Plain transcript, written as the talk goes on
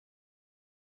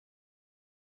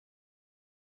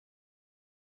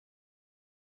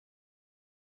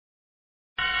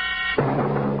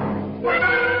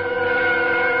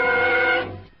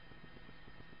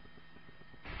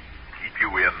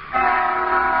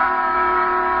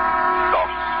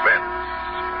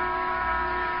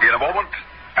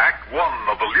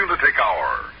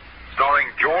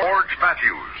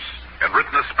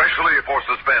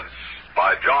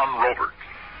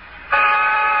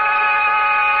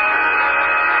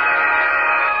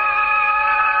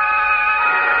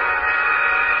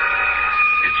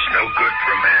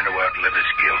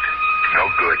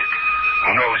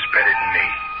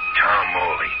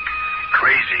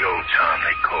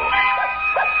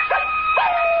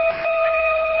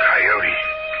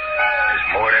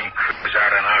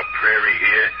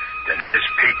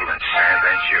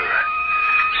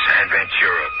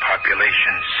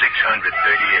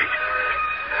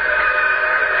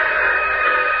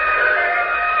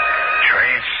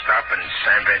Trains stop in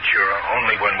San Ventura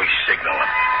only when we signal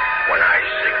them. When I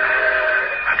signal.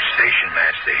 I'm station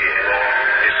master here.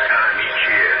 This time each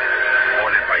year,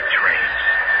 haunted by trains.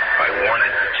 By one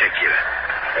in particular.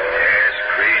 Yes,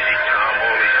 crazy Tom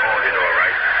Morley's haunted, all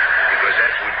right. Because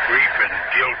that's what grief and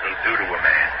guilt will do to a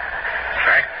man. In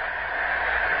fact,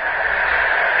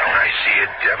 don't I see a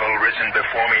devil risen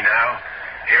before me now?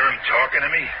 Hear him talking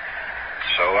to me?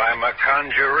 So I'm a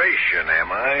conjuration,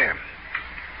 am I?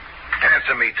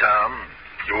 Answer me, Tom.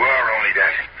 You are only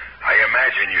that. I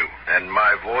imagine you. And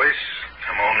my voice?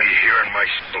 I'm only hearing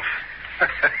myself.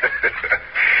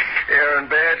 You're in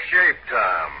bad shape,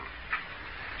 Tom.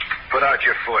 Put out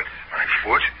your foot. My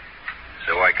foot?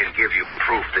 So I can give you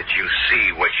proof that you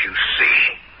see what you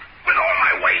see. With all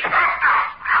my weight.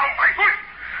 Ow, my foot.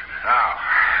 Now,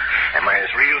 am I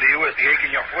as real to you as the ache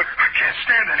in your foot? I can't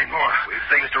stand anymore. We've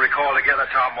things to recall together,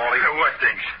 Tom Morley. What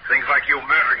things? Things like you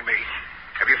murdering me.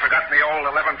 Have you forgotten the old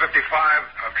 1155?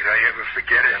 How could I ever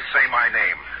forget it? And say my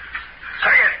name.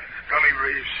 Say it. Gully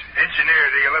Reeves, engineer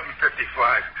of the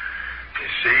 1155. You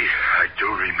see, I do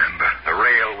remember. The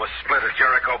rail was split at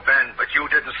Jericho Bend, but you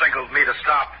didn't signal me to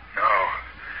stop. No.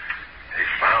 They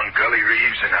found Gully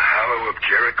Reeves in a hollow of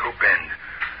Jericho Bend,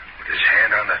 with his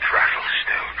hand on the throttle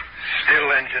still.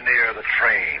 Still engineer the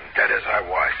train, dead as I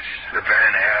was. The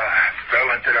van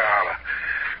fell into the hollow,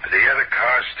 but the other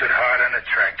cars stood hard on the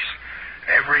tracks.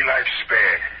 Every life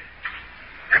spared.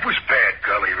 It was bad,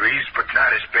 Gully Reeves, but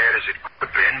not as bad as it could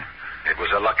have been. It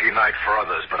was a lucky night for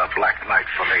others, but a black night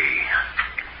for me.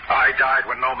 I died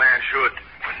when no man should.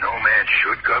 When no man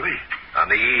should, Gully? On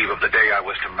the eve of the day I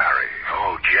was to marry.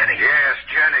 Oh, Jenny. Yes,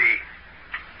 Jenny.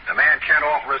 A man can't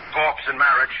offer his corpse in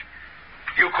marriage.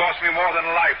 You cost me more than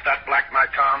life that black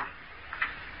night, Tom.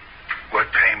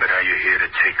 What payment are you here to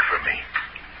take from me?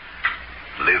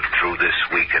 Live through this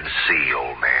week and see,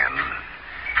 old man.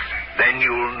 Then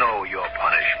you'll know your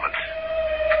punishment.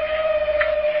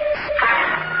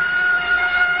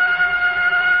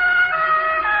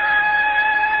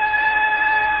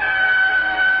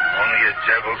 Only a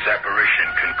devil's apparition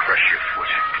can crush your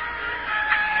foot.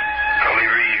 Gully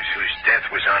Reeves, whose death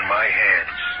was on my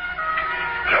hands.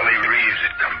 Gully Reeves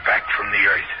had come back from the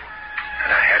earth,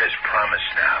 and I had his promise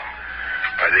now.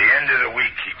 By the end of the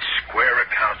week, he'd square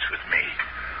accounts with me.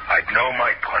 I'd know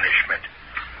my punishment.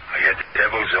 I had the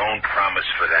devil's own promise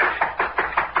for that.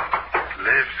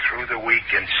 Live through the week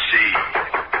and see.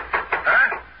 Huh?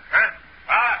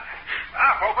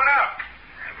 Open up.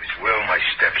 It was Will, my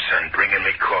stepson, bringing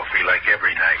me coffee like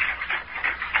every night.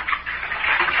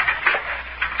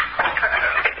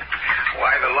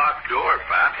 Why the locked door,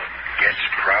 Pop? Against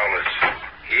prowlers.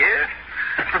 Here?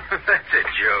 That's a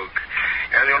joke.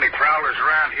 The only prowlers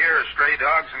around here are stray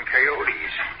dogs and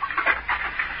coyotes.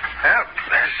 Well,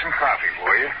 there's some coffee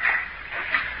for you.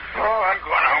 Oh, I'm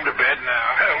going home to bed now.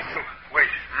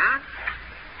 Wait.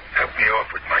 Help me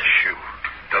off with my shoe.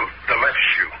 The left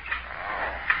shoe.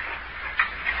 Oh.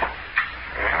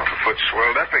 Well, the foot's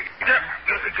swelled up again.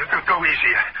 Go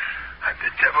easy. I've the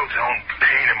devil's own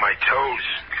pain in my toes.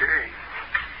 Okay.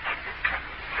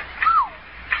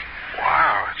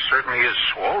 Wow, it certainly is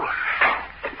swollen.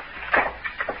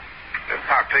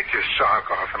 I'll take your sock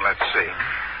off and let's see.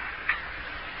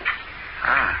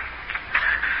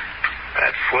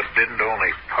 That foot didn't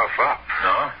only puff up.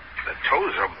 No? The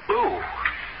toes are blue.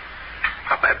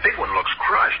 That big one looks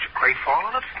crushed. A crate fall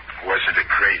on it? It wasn't a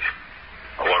crate.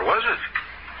 Oh, what was it?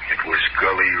 It was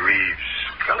Gully Reeves.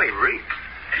 Gully Reeves?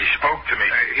 He spoke to me.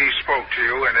 He spoke to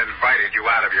you and invited you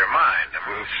out of your mind.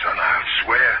 Well, son, I'll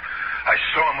swear. I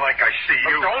saw him like I see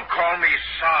you. Don't call me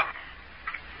son.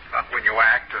 Not when you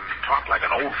act and talk like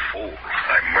an old fool.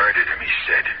 I murdered him, he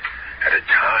said. At a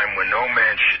time when no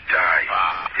man should die.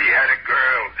 He had a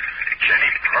girl.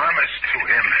 Jenny promised to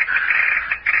him.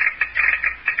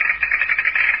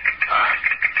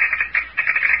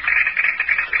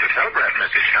 There's a telegraph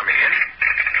message coming in.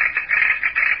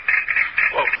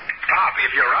 Well, Pop,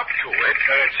 if you're up to it...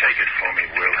 Take it for me,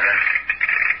 Will, huh?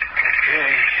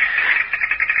 Okay.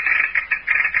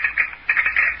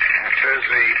 It says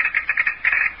the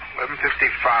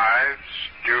 11:55's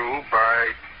due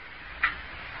by...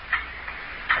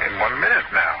 in 1 minute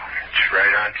now. It's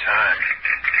right on time.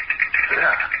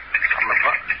 Yeah, on the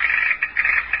button.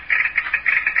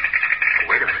 Oh,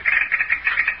 wait a minute.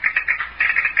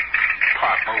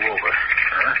 Pop, move over.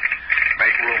 Huh?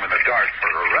 Make room in the dark for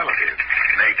a relative.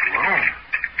 Make room?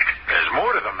 There's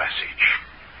more to the message.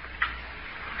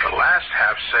 The last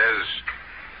half says,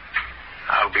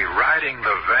 I'll be riding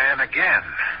the van again.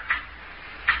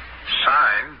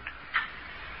 Signed,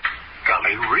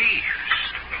 Gully Reeves.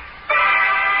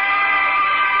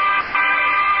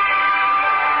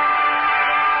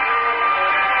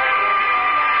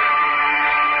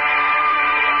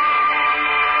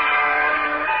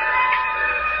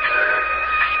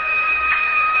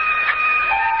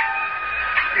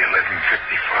 The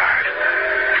 11:55.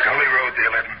 Gully rode the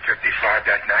 11:55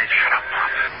 that night. Shut up,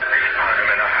 Pop. They found him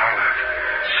in a hollow,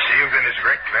 sealed in his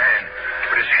wrecked van,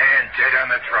 with his hand dead on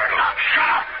the throttle. Pop, shut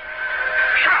up!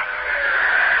 Shut up!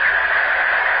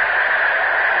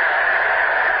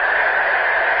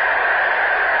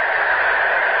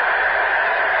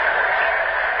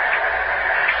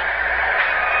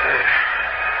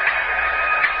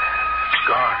 It's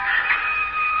gone.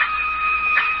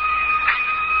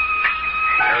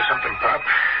 You know something, Pop?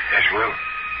 Yes, Will.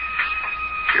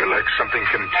 Feel like something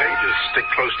contagious stick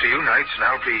close to you nights, and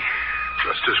I'll be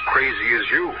just as crazy as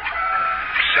you.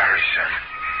 Sorry, son.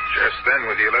 Just then,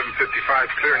 with the 11:55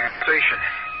 clearing the station,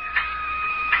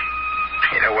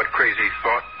 you know what crazy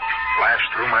thought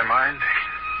flashed through my mind?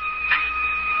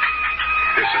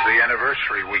 This is the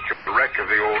anniversary week of the wreck of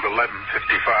the old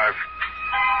 11:55.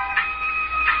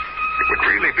 It would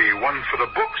really be one for the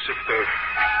books if the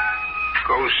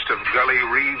ghost of Gully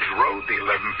Reeves rode the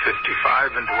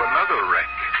 11:55 into another wreck.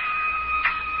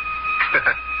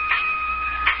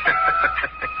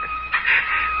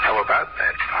 How about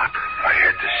that, Pop? I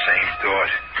had the same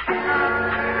thought.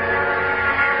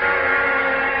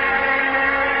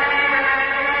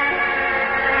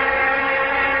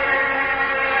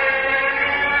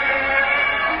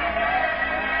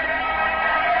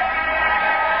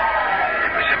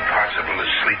 It was impossible to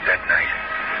sleep that night.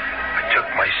 I took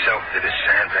myself to the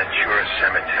San Ventura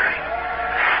Cemetery.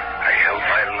 I held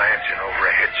my lantern over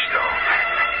a headstone.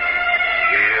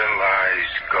 Here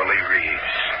lies Gully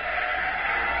Reeves.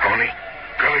 Only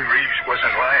Gully Reeves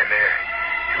wasn't lying there.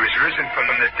 He was risen from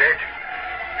the dead.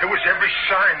 There was every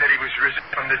sign that he was risen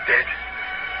from the dead.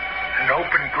 An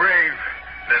open grave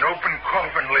and an open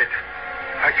coffin lid.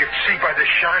 I could see by the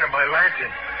shine of my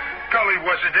lantern. Gully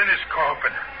wasn't in his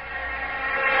coffin.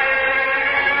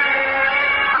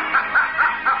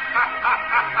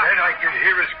 Then I could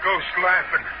hear his ghost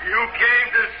laughing. You came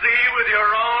to see with your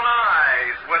own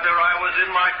eyes whether I was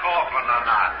in my coffin or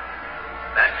not.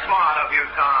 That's smart of you,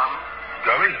 Tom.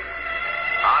 Gully?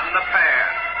 On the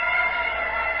path.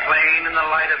 Plain in the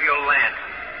light of your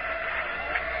lantern.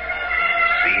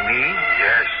 See me?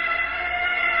 Yes.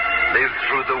 Live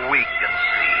through the week and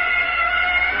see.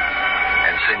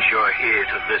 And since you're here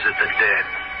to visit the dead,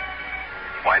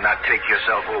 why not take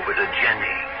yourself over to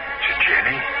Jenny? To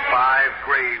Jenny? 5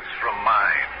 graves from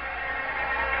mine.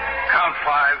 Count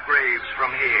 5 graves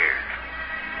from here.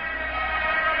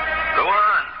 Go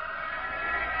on.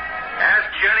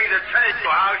 Ask Jenny to tell you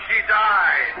how she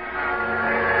died.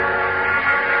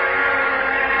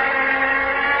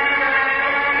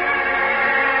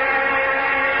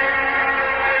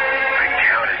 I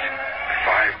counted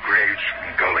 5 graves from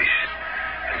Gully's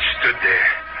and stood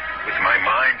there with my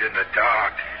mind in the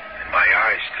dark and my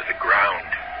eyes to the ground.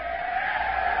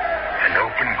 An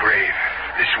open grave,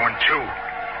 this one too.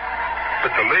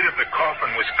 But the lid of the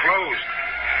coffin was closed.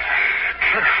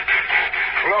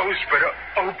 Closed, but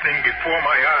opening before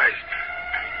my eyes.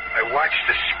 I watched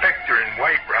the specter in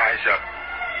white rise up.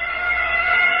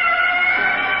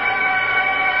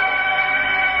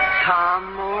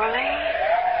 Tom Morley?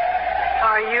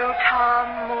 Are you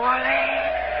Tom Morley?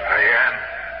 I am.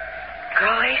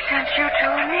 Gully sent you to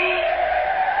me?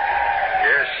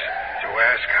 Yes, to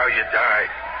ask how you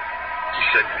died. He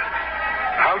said,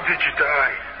 how did you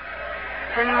die?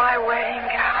 In my wedding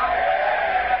gown.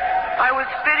 I was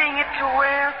fitting it to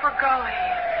wear for Gully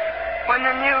when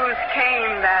the news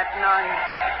came that night.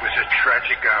 It was a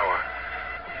tragic hour.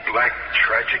 Black,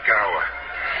 tragic hour.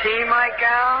 See my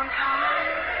gown, Tom?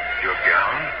 Your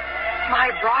gown? My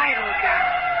bridal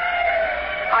gown.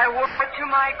 I wore it to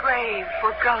my grave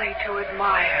for Gully to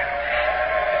admire.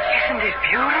 Isn't it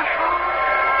beautiful?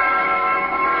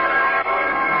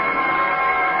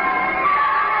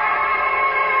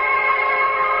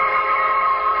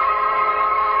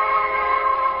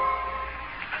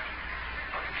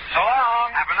 So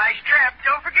long. Have a nice trip.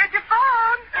 Don't forget your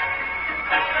phone.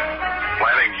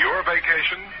 Planning your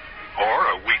vacation or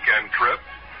a weekend trip?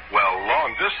 Well,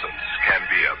 long distance can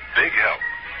be a big help.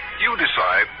 You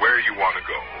decide where you want to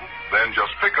go, then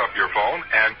just pick up your phone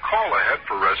and call ahead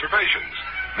for reservations.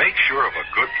 Make sure of a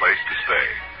good place to stay.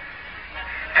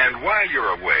 And while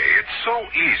you're away, it's so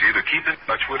easy to keep in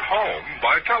touch with home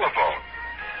by telephone.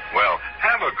 Well,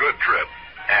 have a good trip,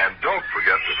 and don't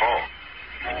forget the phone.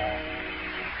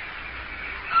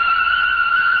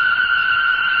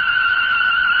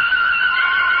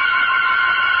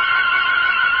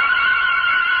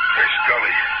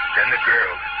 Then the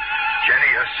girl,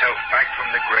 Jenny herself, back from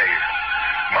the grave.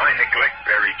 My neglect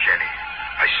buried Jenny.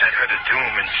 I sent her to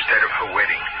doom instead of her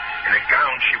wedding, in a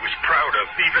gown she was proud of,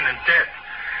 even in death.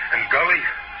 And Gully,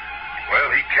 well,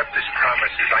 he kept his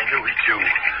promises. I knew he'd do.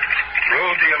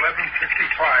 Rode the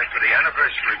 11:55 for the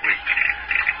anniversary week.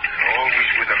 And always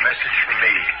with a message for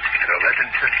me at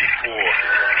 11:54.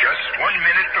 Just 1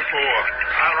 minute before.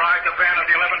 I'll ride the van at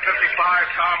the 11:55,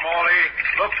 Tom Morley.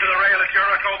 Look to the rail at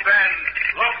Jericho Bend.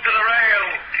 Look to the rail.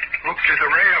 Look to the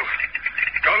rail.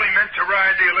 Gully meant to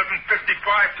ride the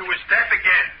 11:55 to his death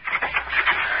again.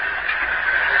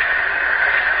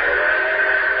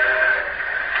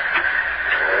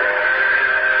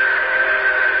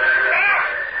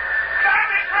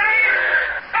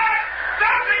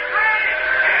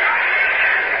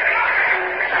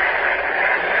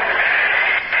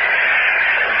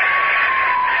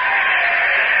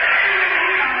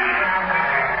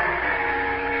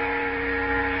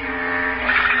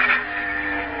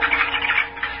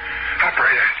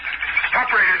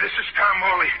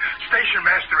 Station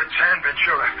master at San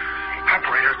Ventura.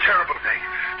 Operator, terrible thing.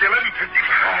 The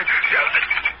 11:55.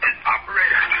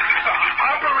 Operator.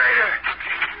 Operator.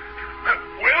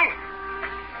 Will?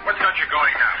 What's got you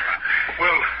going now?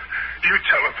 Will, you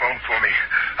telephone for me.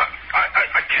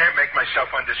 I can't make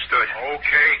myself understood.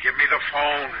 Okay, give me the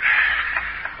phone.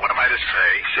 What am I to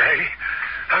say? Say?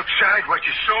 Outside, what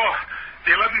you saw.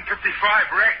 The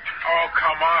 11:55 wrecked. Oh,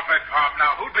 come off it, Pop.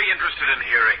 Now, who'd be interested in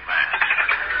hearing that?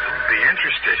 Be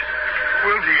interested.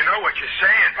 Will, do you know what you're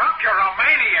saying? Pop, you're a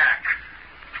maniac.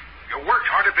 You worked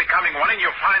hard at becoming one, and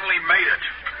you finally made it.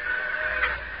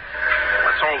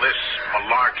 What's all this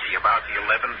malarkey about the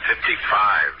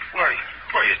 11:55? Why,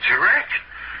 it's a wreck.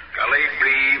 Gully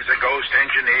Reeves, a ghost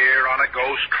engineer on a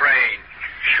ghost train.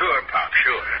 Sure, Pop,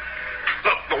 sure.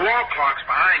 Look, the wall clock's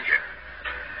behind you.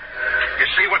 You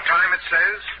see what time it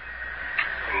says?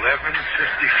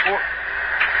 11:54.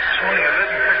 It's only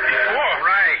 11:54.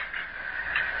 Right.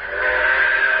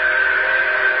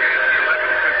 Here's the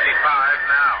 11:55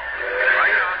 now.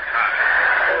 Right on time.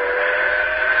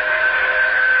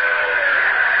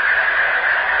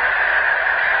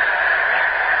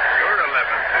 You're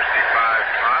 11:55,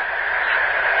 Pop.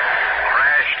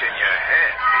 Crashed in your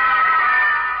head.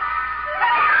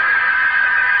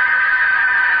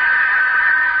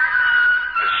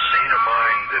 A saner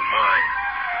mind than mine.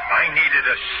 I needed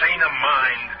a saner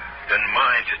mind than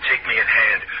mine to take me in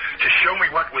hand, to show me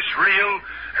what was real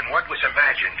and what was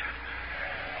imagined.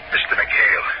 Mr.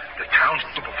 McHale, the town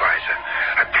supervisor,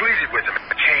 I pleaded with him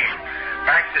and came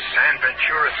back to San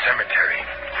Ventura Cemetery.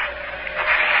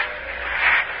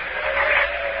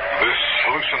 This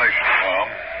hallucination, Tom.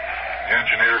 The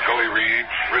engineer Gully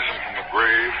Reeves, risen from the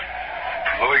grave.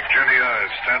 The late Jenny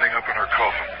is standing up in her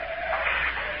coffin.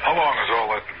 How long has all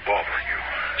that been bothering you?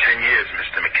 10 years,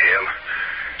 Mr. McHale.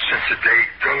 Since the day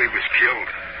Gully was killed.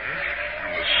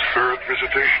 And the spirit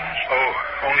visitations? Oh,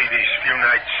 only these few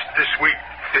nights. This week.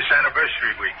 This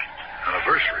anniversary week.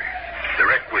 Anniversary? The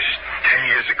wreck was 10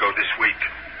 years ago this week.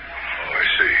 Oh, I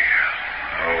see.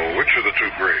 Oh, which of the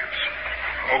two graves?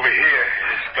 Over here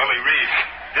is Gully Reeves.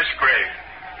 This grave.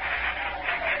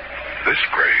 This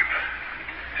grave?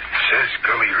 It says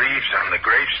Gully Reeves on the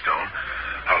gravestone.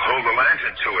 I'll hold the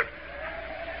lantern to it.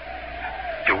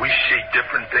 Do we see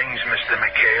different things, Mr.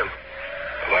 McHale?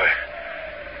 Well,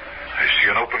 I see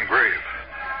an open grave.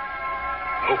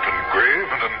 An open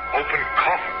grave and an open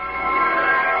coffin.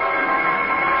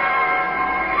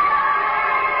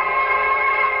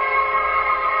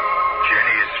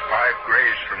 Jenny is 5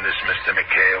 graves from this, Mr.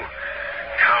 McHale.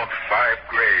 Count 5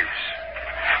 graves.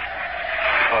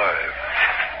 5.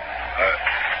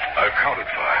 I've counted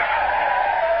 5.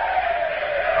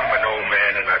 I'm an old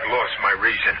man and I've lost my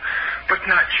reason. But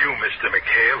not you, Mr.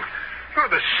 McHale. You're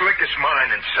the slickest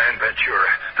mind in San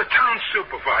Ventura. The town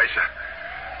supervisor.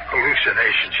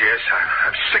 Hallucinations, yes.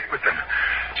 I'm sick with them.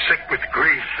 Sick with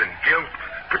grief and guilt.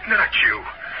 But not you.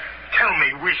 Tell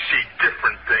me we see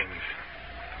different things.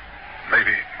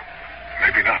 Maybe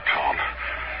not, Tom.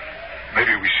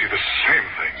 Maybe we see the same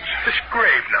things. This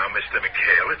grave now, Mr.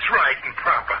 McHale, it's right and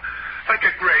proper. Like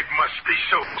a grave must be,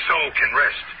 so soul can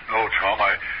rest. No, Tom,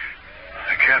 I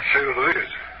can't say that it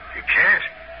is. You can't?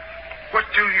 What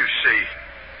do you see?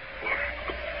 Well,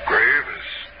 the grave is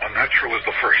unnatural as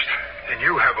the first. And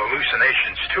you have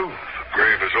hallucinations, too. The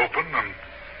grave is open and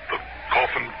the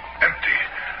coffin empty,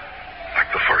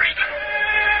 like the first.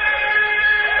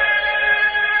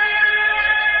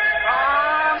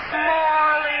 Tom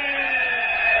Morley!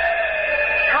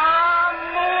 Tom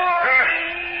Morley!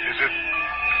 Is it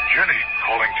Jenny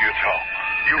calling to you, Tom?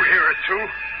 You hear it, too?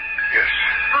 Yes.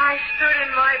 I stood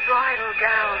in my bridal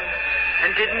gown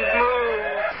and didn't move.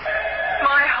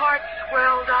 My heart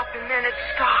swelled up and then it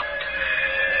stopped.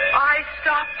 I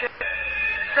stopped it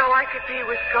so I could be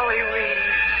with Gully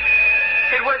Reeves.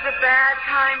 It was a bad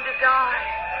time to die.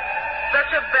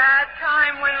 Such a bad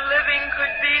time when living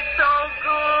could be so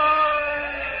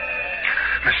good.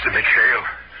 Mr. McHale.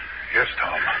 Yes,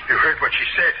 Tom. You heard what she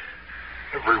said.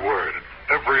 Every word.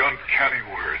 Every uncanny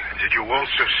word. Did you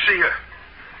also see her?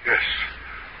 Yes.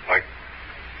 Like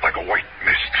a white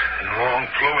mist. And long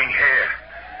flowing hair.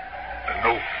 And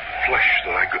no flesh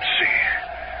that I could see.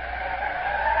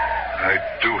 I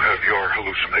do have your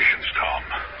hallucinations, Tom.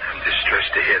 I'm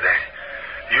distressed to hear that.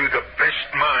 You the best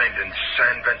mind in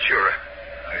San Ventura.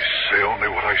 I say only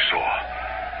what I saw.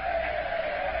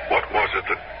 What was it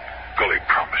that Gully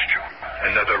promised you?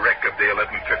 Another wreck of the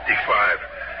 1155.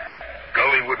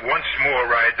 Gully would once more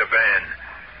ride the van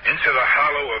into the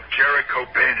hollow of Jericho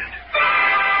Bend.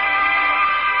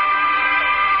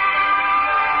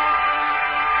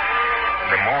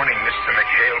 In the morning, Mr.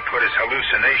 McHale put his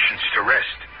hallucinations to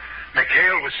rest.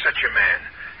 McHale was such a man.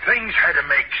 Things had to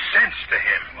make sense to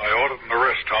him. I ordered an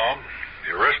arrest, Tom.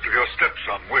 The arrest of your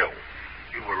stepson, Will.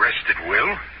 You arrested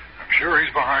Will? I'm sure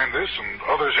he's behind this and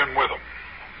others in with him.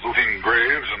 Looting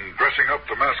graves and dressing up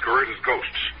to masquerade as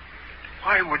ghosts.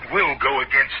 Why would Will go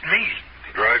against me?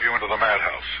 To drive you into the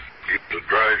madhouse. To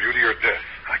drive you to your death.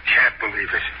 I can't believe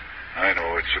it. I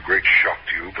know it's a great shock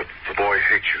to you, but the boy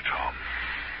hates you, Tom.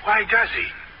 Why does he?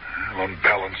 Well,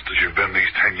 unbalanced as you've been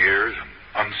these 10 years, an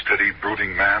unsteady,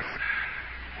 brooding man.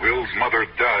 Will's mother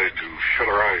died to shut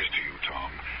her eyes to you,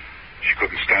 Tom. She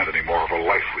couldn't stand any more of a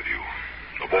life with you.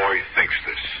 The boy thinks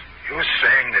this. You're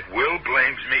saying that Will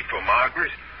blames me for Margaret?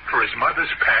 For his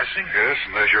mother's passing? Yes,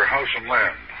 and there's your house and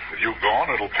land. With you gone,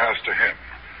 it'll pass to him.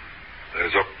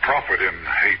 There's a profit in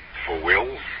hate for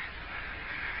Will.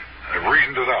 I've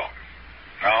reasoned it out.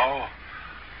 Now,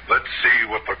 let's see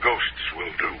what the ghosts will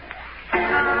do.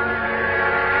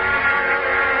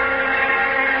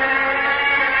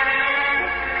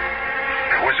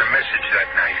 There was a message that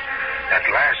night, that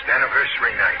last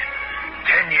anniversary night.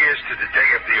 10 years to the day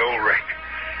of the old wreck.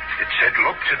 It said,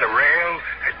 look to the rail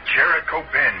at Jericho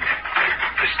Bend.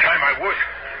 This time I would.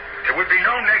 There would be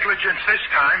no negligence this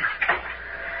time.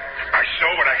 I saw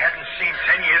what I hadn't seen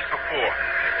 10 years before.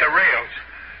 The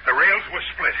rails were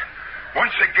split.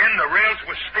 Once again, the rails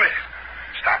were split.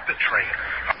 Stop the train.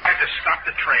 I had to stop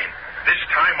the train. This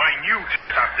time I knew to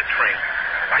stop the train.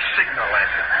 My signal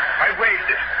lantern. I waved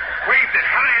it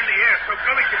high in the air so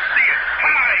Billy could see it.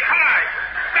 High.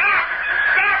 Stop!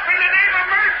 Stop in the name of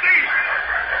mercy!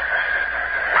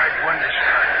 I'd won this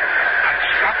time. I'd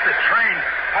stopped the train.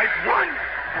 I'd won.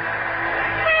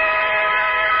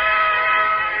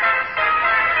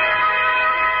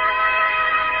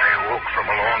 I awoke from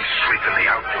a long sleep in the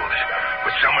outdoors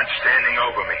with someone standing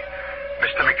over me.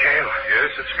 Mr. McHale?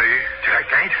 Yes, it's me. Did I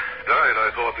faint? Died, I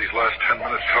thought, these last 10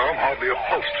 minutes, Tom. Hardly a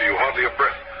pulse to you, hardly a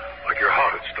breath. Like your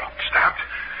heart had stopped. Stopped?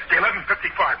 The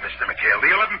 1155, Mr. McHale.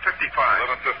 The 1155.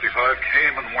 1155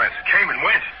 came and went. Came and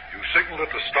went? You signaled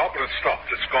it to stop, and it stopped.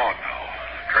 It's gone now.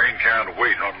 Train can't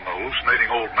wait on an hallucinating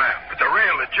old man. But the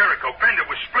rail at Jericho Bend, it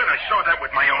was split. I saw that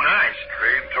with my own eyes.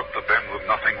 Train took the bend with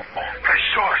nothing wrong. I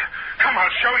saw it. Come,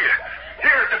 I'll show you.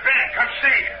 Here at the bend. Come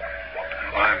see.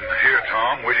 I'm here,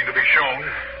 Tom, waiting to be shown.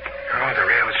 Oh, the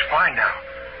rail is fine now.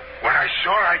 What I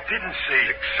saw, I didn't see.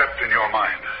 Except in your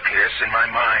mind. Yes, in my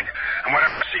mind. And what I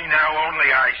see now, only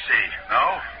I see.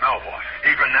 Now? Now what?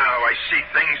 Even now, I see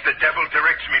things the devil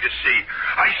directs me to see.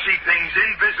 I see things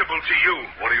invisible to you.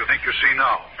 What do you think you see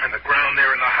now? And the ground there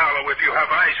in the hollow, if you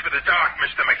have eyes for the dark,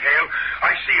 Mr. McHale,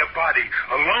 I see a body,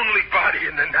 a lonely body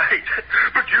in the night.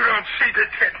 But you don't see the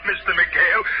dead, Mr.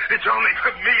 McHale. It's only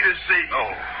for me to see. No,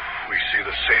 we see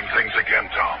the same things again,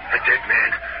 Tom. A dead man?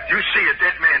 You see a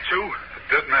dead man, too?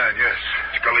 Dead man, yes.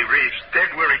 Gully Reeves,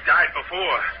 dead where he died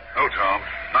before. No, Tom,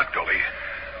 not Gully.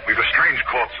 We've a strange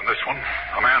corpse in this one.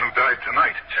 A man who died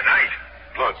tonight. Tonight?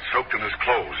 Blood soaked in his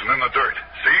clothes and in the dirt.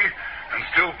 See? And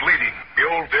still bleeding. The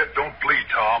old dead don't bleed,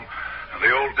 Tom. And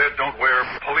the old dead don't wear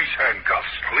police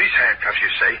handcuffs. Police handcuffs,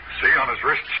 you say? See, on his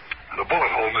wrists and a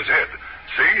bullet hole in his head.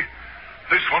 See?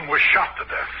 This one was shot to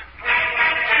death.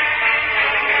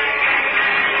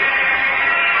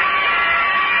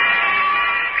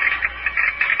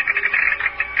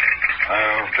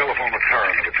 I'll telephone the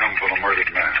coroner to come for the murdered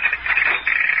man.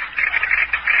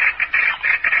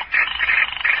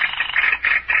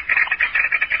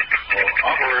 Oh,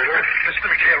 operator. Mr.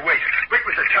 McHale, wait. Wait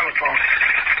with the telephone.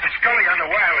 It's Gully on the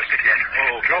wireless again.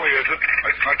 Oh, Gully, is it?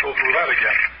 Let's not go through that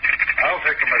again. I'll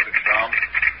take the message, Tom.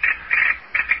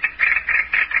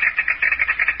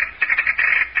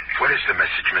 What is the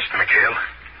message, Mr. McHale?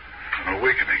 An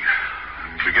awakening.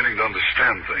 I'm beginning to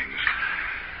understand things.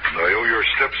 And I owe your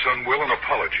stepson Will an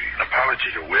apology. An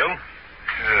apology to Will?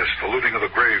 Yes, the looting of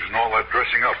the graves and all that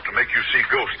dressing up to make you see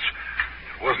ghosts.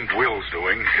 It wasn't Will's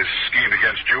doing. His scheme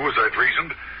against you, as I'd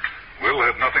reasoned. Will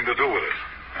had nothing to do with it.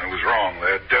 I was wrong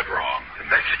there, dead wrong. The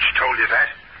message told you that?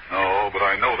 No, but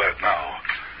I know that now.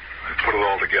 I put it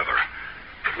all together.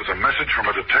 It was a message from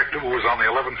a detective who was on the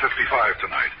 1155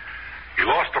 tonight. He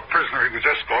lost a prisoner he was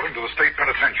escorting to the state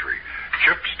penitentiary.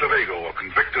 Chip Stavago, a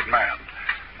convicted man.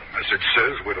 The message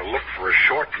says we're to look for a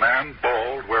short man,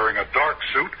 bald, wearing a dark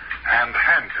suit, and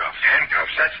handcuffs.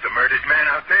 Handcuffs? That's the murdered man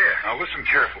out there. Now listen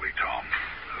carefully, Tom.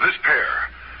 This pair,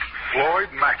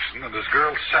 Floyd Maxson and his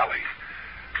girl Sally,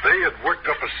 they had worked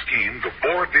up a scheme to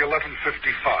board the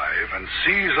 1155 and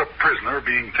seize a prisoner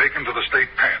being taken to the state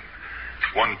pen.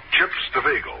 One Chip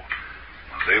Stavago.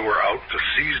 They were out to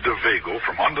seize Stavago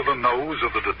from under the nose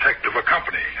of the detective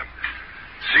accompanying him.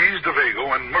 Seize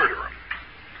Stavago and murder him.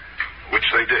 Which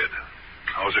they did.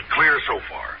 Now, is it clear so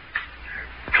far?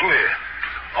 Clear.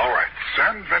 All right.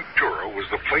 San Ventura was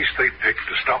the place they picked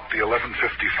to stop the 1155,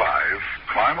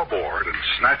 climb aboard, and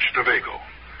snatch Stavago.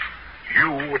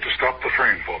 You were to stop the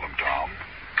train for them, Tom.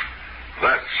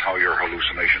 That's how your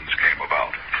hallucinations came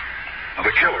about. Now,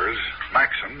 the killers,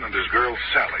 Maxson and his girl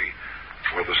Sally,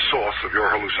 were the source of your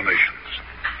hallucinations.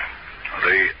 Now,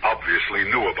 they obviously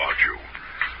knew about you.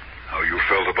 How you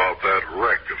felt about that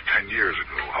wreck of 10 years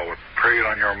ago, how it preyed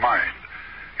on your mind,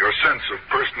 your sense of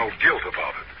personal guilt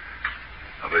about it.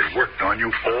 Now, they worked on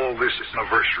you all this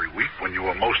anniversary week when you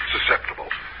were most susceptible.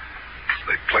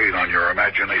 They played on your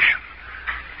imagination,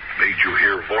 made you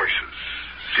hear voices,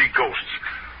 see ghosts,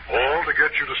 all to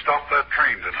get you to stop that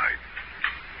train tonight.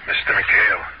 Mr.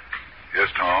 McHale. Yes,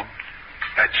 Tom?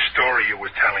 That story you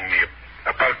were telling me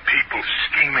about people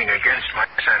scheming against my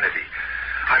sanity,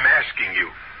 I'm asking you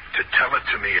to tell it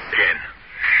to me again.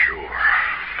 Sure,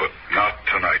 but not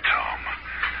tonight, Tom.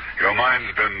 Your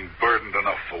mind's been burdened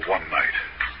enough for one night.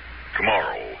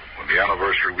 Tomorrow, when the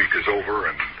anniversary week is over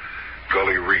and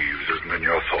Gully Reeves isn't in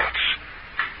your thoughts.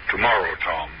 Tomorrow,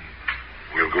 Tom,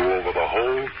 we'll go over the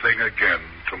whole thing again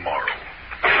tomorrow.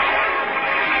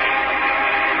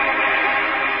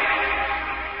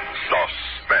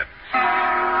 Suspense.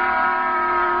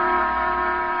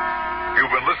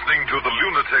 You've been listening to the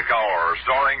Lunatic Hour,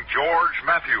 starring George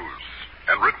Matthews,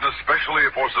 and written especially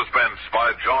for Suspense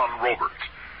by John Robert.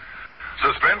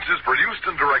 Suspense is produced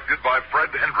and directed by Fred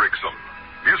Hendrickson.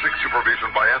 Music supervision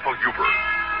by Ethel Huber.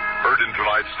 Heard in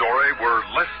tonight's story were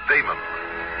Les Damon,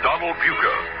 Donald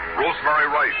Buca, Rosemary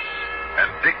Rice, and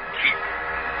Dick Keith.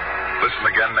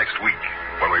 Listen again next week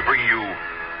when we bring you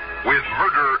With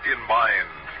Murder in Mind,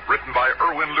 written by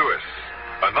Erwin Lewis.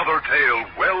 Another tale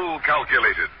well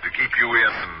calculated to keep you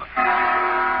in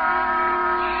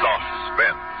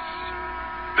suspense.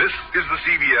 This is the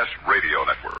CBS Radio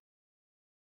Network.